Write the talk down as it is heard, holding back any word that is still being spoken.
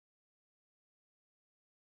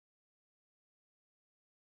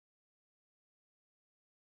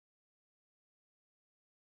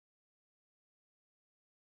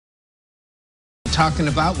talking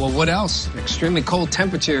about, well, what else? Extremely cold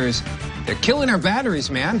temperatures. They're killing our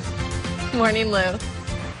batteries, man. Morning, Lou.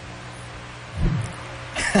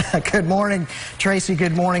 Good morning, Tracy.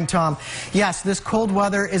 Good morning, Tom. Yes, this cold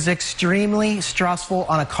weather is extremely stressful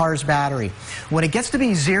on a car's battery. When it gets to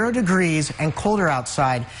be 0 degrees and colder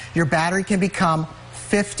outside, your battery can become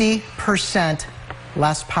 50%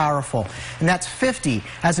 less powerful. And that's 50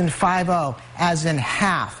 as in 50, as in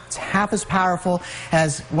half. It's half as powerful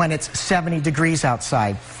as when it's 70 degrees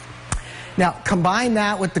outside. Now, combine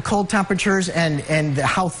that with the cold temperatures and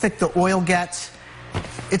how thick the oil gets,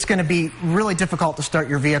 it's going to be really difficult to start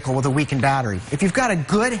your vehicle with a weakened battery. If you've got a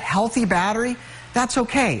good, healthy battery, that's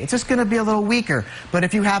okay. It's just going to be a little weaker. But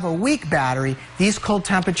if you have a weak battery, these cold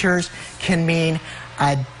temperatures can mean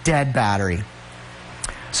a dead battery.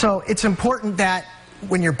 So it's important that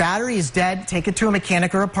when your battery is dead, take it to a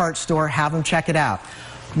mechanic or a parts store, have them check it out.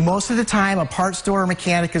 Most of the time, a parts store or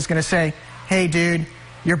mechanic is going to say, hey, dude,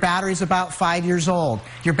 your battery's about 5 years old.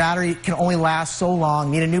 Your battery can only last so long,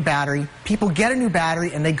 need a new battery. People get a new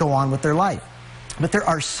battery and they go on with their life. But there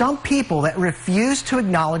are some people that refuse to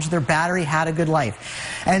acknowledge their battery had a good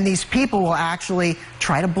life. And these people will actually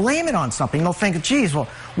try to blame it on something. They'll think, geez, well,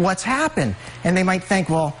 what's happened? And they might think,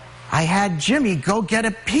 well, I had Jimmy go get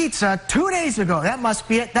a pizza 2 days ago. That must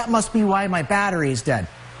be it. That must be why my battery is dead.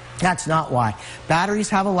 That's not why. Batteries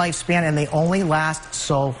have a lifespan and they only last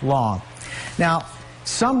so long. Now,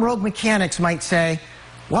 some rogue mechanics might say,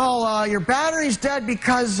 well, your battery's dead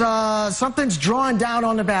because something's drawing down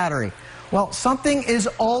on the battery. Well, something is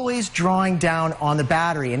always drawing down on the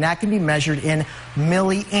battery, and that can be measured in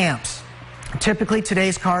milliamps. Typically,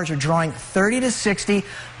 today's cars are drawing 30 to 60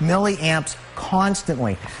 milliamps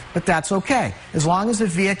constantly, but that's okay. As long as the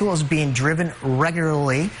vehicle is being driven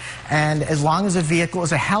regularly, and as long as the vehicle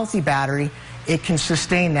is a healthy battery, it can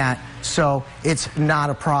sustain that, so it's not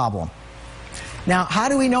a problem. Now, how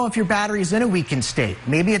do we know if your battery is in a weakened state?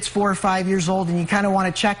 Maybe it's 4 or 5 years old and you kind of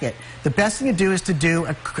want to check it. The best thing to do is to do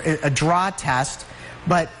a draw test,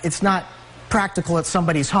 but it's not practical at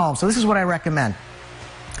somebody's home. So this is what I recommend.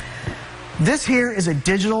 This here is a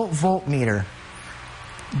digital voltmeter.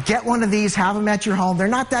 Get one of these, have them at your home. They're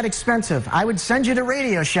not that expensive. I would send you to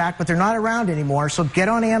Radio Shack, but they're not around anymore, so get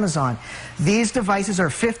on Amazon. These devices are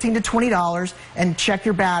 $15 to $20 and check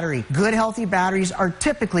your battery. Good, healthy batteries are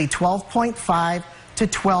typically 12.5 to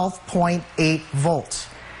 12.8 volts.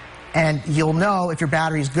 And you'll know if your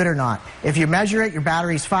battery is good or not. If you measure it, your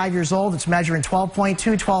battery is 5 years old, it's measuring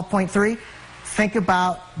 12.2, 12.3, think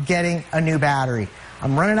about getting a new battery.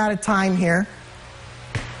 I'm running out of time here.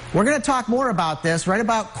 We're going to talk more about this right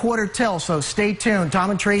about 1:15, so stay tuned. Tom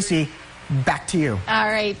and Tracy, back to you. All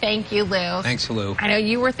right, thank you, Lou. Thanks, Lou. I know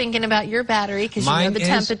you were thinking about your battery because you know the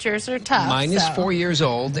temperatures are tough. Mine is 4 years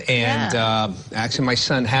old, and actually my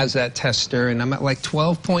son has that tester, and I'm at like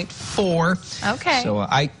 12.4. Okay. So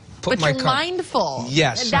I put my car... mindful.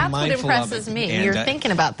 Yes, and that's what impresses me. And you're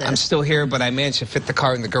thinking about this. I'm still here, but I managed to fit the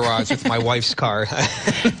car in the garage with my wife's car.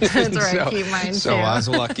 That's right, keep mine so too. I was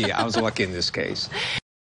lucky. I was lucky in this case.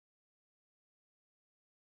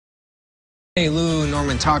 Hey, Lou,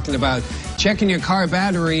 Norman talking about checking your car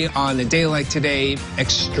battery on a day like today.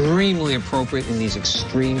 Extremely appropriate in these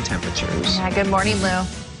extreme temperatures. Yeah, good morning, Lou.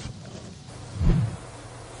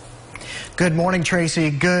 Good morning, Tracy.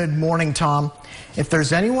 Good morning, Tom. If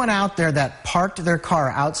there's anyone out there that parked their car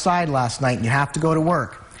outside last night and you have to go to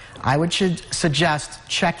work, I would suggest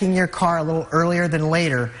checking your car a little earlier than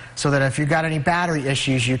later so that if you've got any battery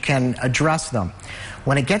issues, you can address them.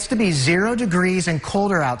 When it gets to be 0 degrees and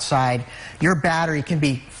colder outside, your battery can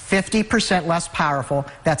be 50% less powerful.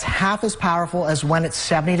 That's half as powerful as when it's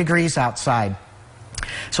 70 degrees outside.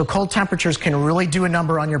 So cold temperatures can really do a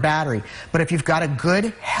number on your battery. But if you've got a good,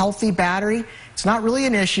 healthy battery, it's not really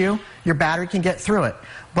an issue. Your battery can get through it.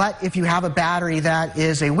 But if you have a battery that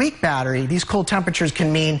is a weak battery, these cold temperatures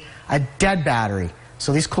can mean a dead battery.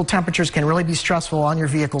 So these cold temperatures can really be stressful on your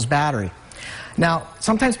vehicle's battery. Now,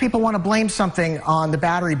 sometimes people want to blame something on the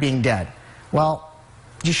battery being dead. Well,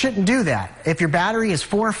 you shouldn't do that. If your battery is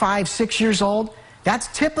 4, 5, 6 years old, that's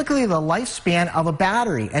typically the lifespan of a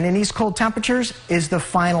battery. And in these cold temperatures is the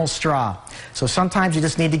final straw. So sometimes you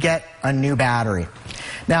just need to get a new battery.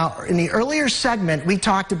 Now, in the earlier segment, we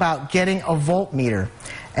talked about getting a voltmeter.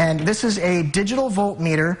 And this is a digital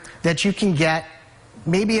voltmeter that you can get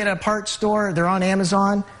maybe at a parts store. They're on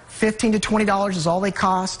Amazon. $15 to $20 is all they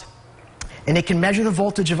cost. And it can measure the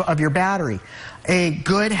voltage of your battery. A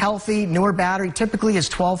good, healthy, newer battery typically is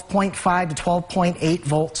 12.5 to 12.8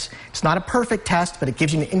 volts. It's not a perfect test, but it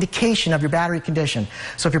gives you an indication of your battery condition.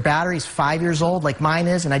 So if your battery is 5 years old, like mine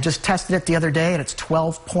is, and I just tested it the other day, and it's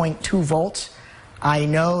 12.2 volts, I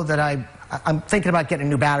know that I'm thinking about getting a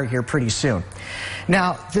new battery here pretty soon.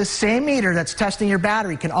 Now, this same meter that's testing your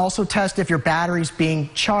battery can also test if your battery's being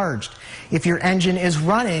charged. If your engine is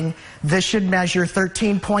running, this should measure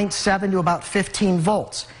 13.7 to about 15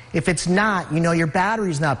 volts. If it's not, you know your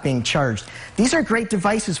battery's not being charged. These are great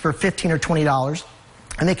devices for $15 or $20.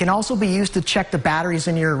 And they can also be used to check the batteries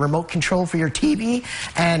in your remote control for your TV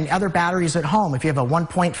and other batteries at home. If you have a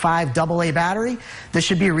 1.5 AA battery, this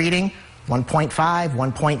should be reading 1.5,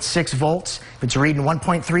 1.6 volts. If it's reading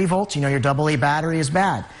 1.3 volts, you know your AA battery is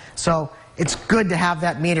bad. So it's good to have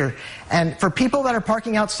that meter. And for people that are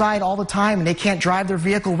parking outside all the time and they can't drive their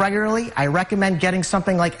vehicle regularly, I recommend getting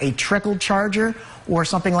something like a trickle charger or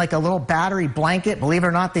something like a little battery blanket. Believe it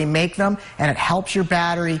or not, they make them, and it helps your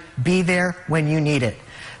battery be there when you need it.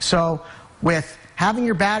 So with having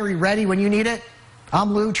your battery ready when you need it,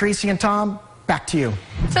 I'm Lou, Tracy, and Tom. Back to you.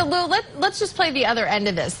 So Lou, let's just play the other end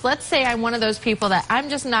of this. Let's say I'm one of those people that I'm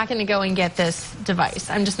just not going to go and get this device.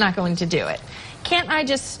 I'm just not going to do it. Can't I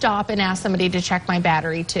just stop and ask somebody to check my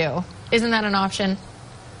battery too? Isn't that an option?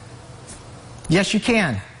 Yes, you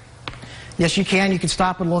can. Yes, you can. You can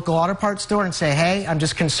stop at a local auto parts store and say, hey, I'm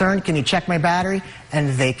just concerned. Can you check my battery? And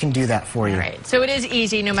they can do that for you. All right. So it is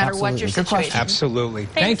easy no matter what your situation. Absolutely.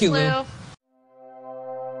 Thanks, Thank you, Lou. Lou.